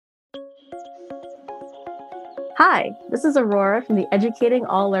Hi, this is Aurora from the Educating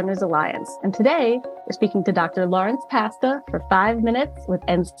All Learners Alliance, and today we're speaking to Dr. Lawrence Pasca for 5 minutes with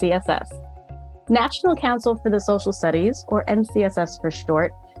NCSS. National Council for the Social Studies, or NCSS for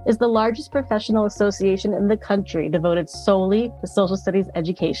short, is the largest professional association in the country devoted solely to social studies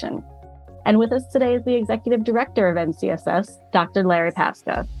education. And with us today is the Executive Director of NCSS, Dr. Larry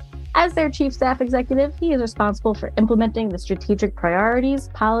Pasca. As their Chief Staff Executive, he is responsible for implementing the strategic priorities,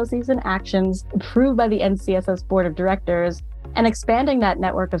 policies, and actions approved by the NCSS Board of Directors and expanding that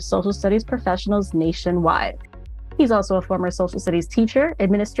network of social studies professionals nationwide. He's also a former social studies teacher,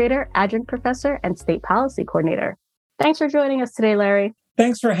 administrator, adjunct professor, and state policy coordinator. Thanks for joining us today, Larry.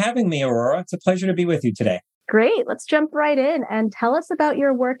 Thanks for having me, Aurora. It's a pleasure to be with you today. Great. Let's jump right in and tell us about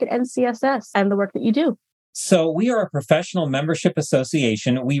your work at NCSS and the work that you do. So we are a professional membership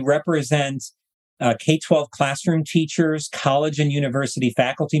association. We represent K-12 classroom teachers, college and university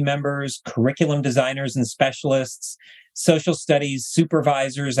faculty members, curriculum designers and specialists, social studies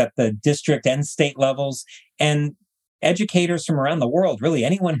supervisors at the district and state levels, and educators from around the world, really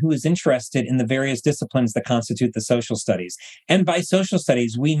anyone who is interested in the various disciplines that constitute the social studies. And by social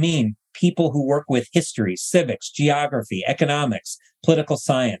studies, we mean people who work with history, civics, geography, economics, political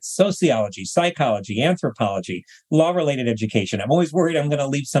science, sociology, psychology, anthropology, law-related education. I'm always worried I'm going to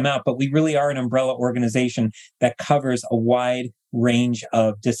leave some out, but we really are an umbrella organization that covers a wide range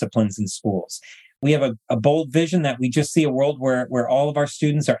of disciplines in schools. We have a bold vision that we just see a world where all of our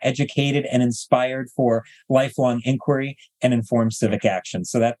students are educated and inspired for lifelong inquiry and informed civic action.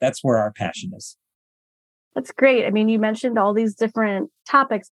 So that's where our passion is. That's great. I mean, you mentioned all these different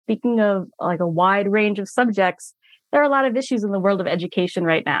topics. Speaking of like a wide range of subjects, there are a lot of issues in the world of education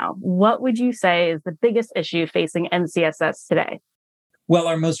right now. What would you say is the biggest issue facing NCSS today? Well,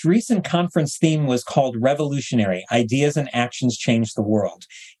 our most recent conference theme was called Revolutionary: Ideas and Actions Change the World.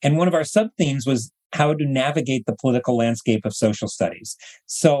 And one of our sub-themes was how to navigate the political landscape of social studies.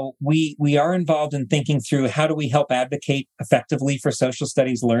 So we are involved in thinking through how do we help advocate effectively for social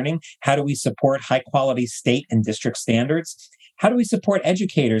studies learning? How do we support high-quality state and district standards? How do we support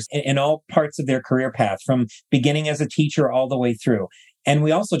educators in all parts of their career path, from beginning as a teacher all the way through? And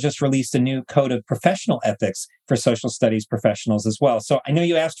we also just released a new code of professional ethics for social studies professionals as well. So I know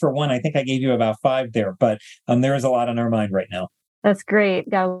you asked for one. I think I gave you about 5 there, but there is a lot on our mind right now. That's great.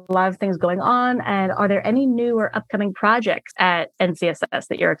 Got a lot of things going on. And are there any new or upcoming projects at NCSS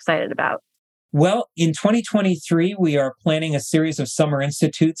that you're excited about? Well, in 2023, we are planning a series of summer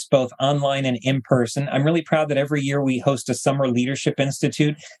institutes, both online and in person. I'm really proud that every year we host a summer leadership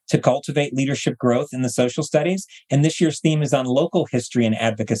institute to cultivate leadership growth in the social studies. And this year's theme is on local history and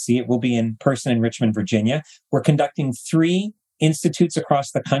advocacy. It will be in person in Richmond, Virginia. We're conducting 3 institutes across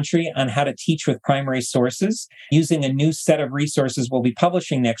the country on how to teach with primary sources, using a new set of resources we'll be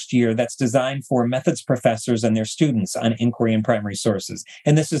publishing next year that's designed for methods professors and their students on inquiry and primary sources.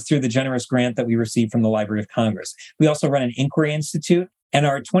 And this is through the generous grant that we received from the Library of Congress. We also run an inquiry institute, and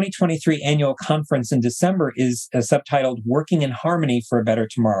our 2023 annual conference in December is subtitled Working in Harmony for a Better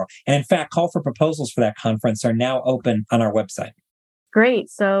Tomorrow. And in fact, call for proposals for that conference are now open on our website. Great.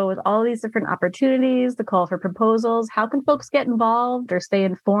 So with all these different opportunities, the call for proposals, how can folks get involved or stay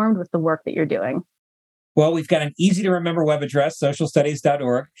informed with the work that you're doing? Well, we've got an easy to remember web address,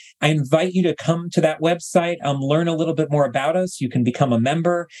 socialstudies.org. I invite you to come to that website, learn a little bit more about us. You can become a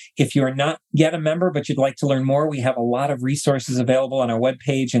member. If you're not yet a member, but you'd like to learn more, we have a lot of resources available on our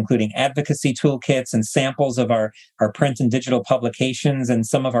webpage, including advocacy toolkits and samples of our print and digital publications and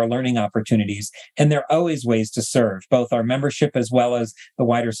some of our learning opportunities. And there are always ways to serve both our membership as well as the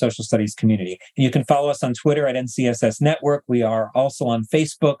wider social studies community. And you can follow us on Twitter at NCSS Network. We are also on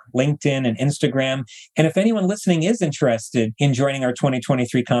Facebook, LinkedIn, and Instagram. And if anyone listening is interested in joining our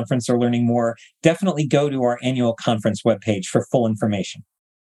 2023 conference or learning more, definitely go to our annual conference webpage for full information.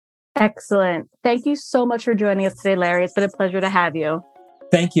 Excellent. Thank you so much for joining us today, Larry. It's been a pleasure to have you.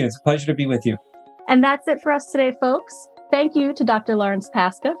 Thank you. It's a pleasure to be with you. And that's it for us today, folks. Thank you to Dr. Lawrence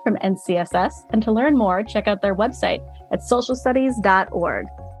Pasca from NCSS. And to learn more, check out their website at socialstudies.org.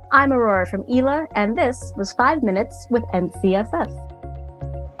 I'm Aurora from ELA, and this was 5 Minutes with NCSS.